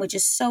dating game, which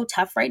is so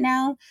tough right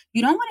now,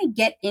 you don't want to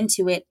get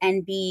into it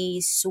and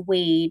be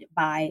swayed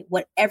by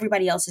what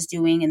everybody else is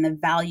doing and the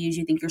values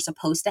you think you're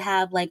supposed to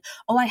have. Like,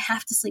 oh, I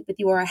have to sleep with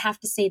you, or I have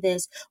to say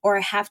this, or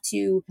I have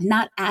to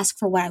not ask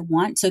for what I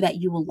want so that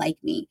you will like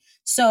me.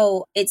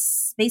 So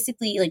it's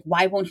basically like,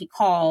 why won't he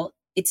call?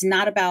 It's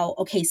not about,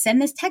 okay,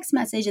 send this text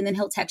message and then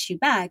he'll text you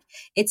back.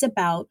 It's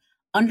about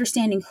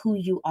understanding who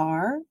you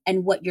are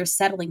and what you're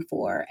settling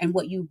for and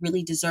what you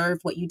really deserve,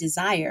 what you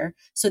desire,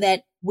 so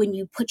that when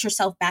you put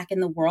yourself back in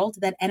the world,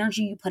 that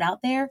energy you put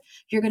out there,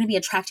 you're going to be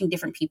attracting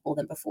different people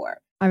than before.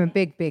 I'm a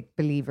big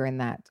believer in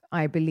that.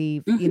 I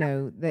believe, you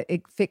know, that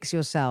fix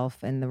yourself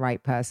and the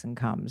right person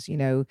comes, you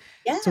know,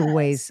 it's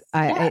always,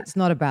 it's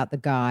not about the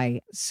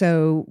guy.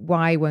 So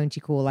why won't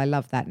you call? I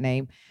love that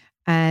name.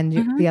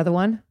 And the other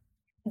one?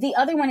 The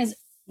other one is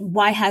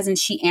Why Hasn't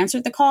She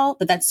Answered the Call?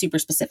 But that's super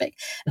specific.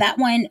 That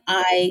one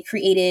I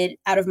created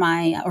for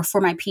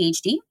my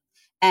PhD.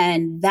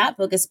 And that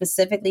book is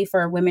specifically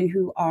for women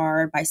who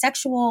are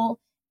bisexual,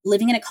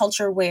 living in a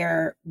culture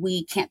where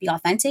we can't be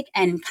authentic,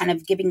 and kind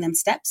of giving them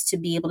steps to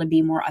be able to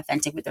be more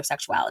authentic with their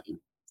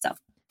sexuality. So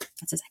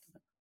that's the second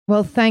book.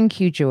 Well, thank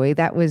you, Joy.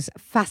 That was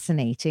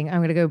fascinating. I'm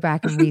going to go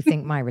back and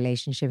rethink my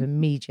relationship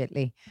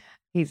immediately.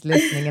 He's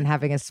listening and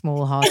having a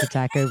small heart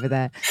attack over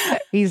there.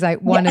 He's like,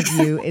 one of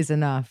you is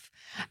enough.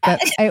 But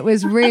it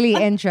was really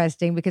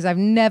interesting because I've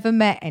never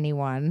met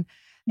anyone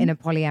in a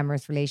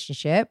polyamorous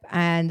relationship.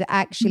 And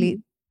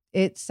actually,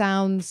 it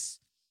sounds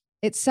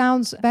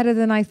better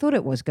than I thought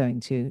it was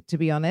going to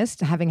be honest,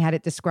 having had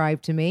it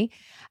described to me.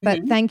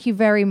 But thank you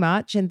very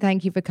much. And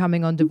thank you for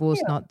coming on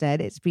Divorced Not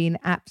Dead. It's been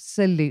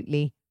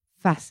absolutely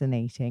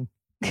fascinating.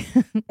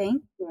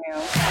 Thank you.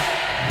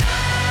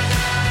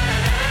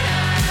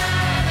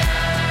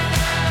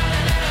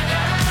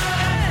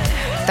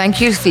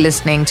 Thank you for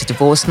listening to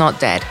Divorced Not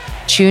Dead.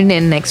 Tune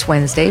in next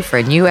Wednesday for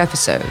a new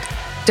episode.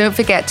 Don't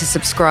forget to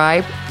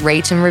subscribe,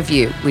 rate, and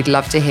review. We'd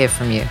love to hear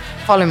from you.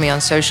 Follow me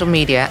on social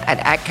media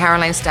at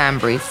Caroline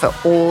Stanbury for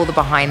all the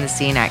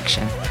behind-the-scene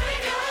action.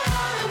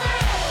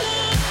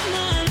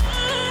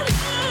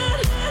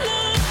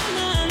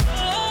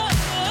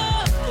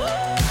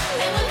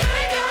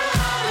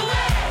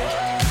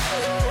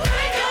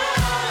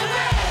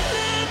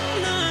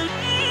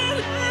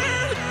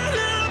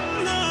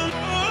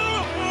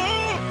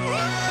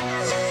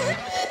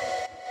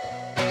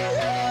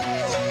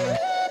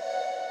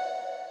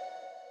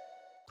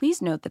 Please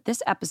note that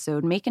this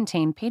episode may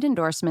contain paid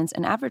endorsements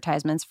and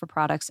advertisements for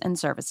products and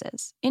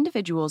services.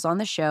 Individuals on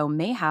the show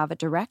may have a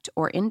direct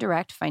or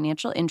indirect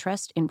financial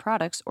interest in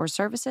products or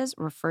services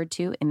referred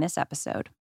to in this episode.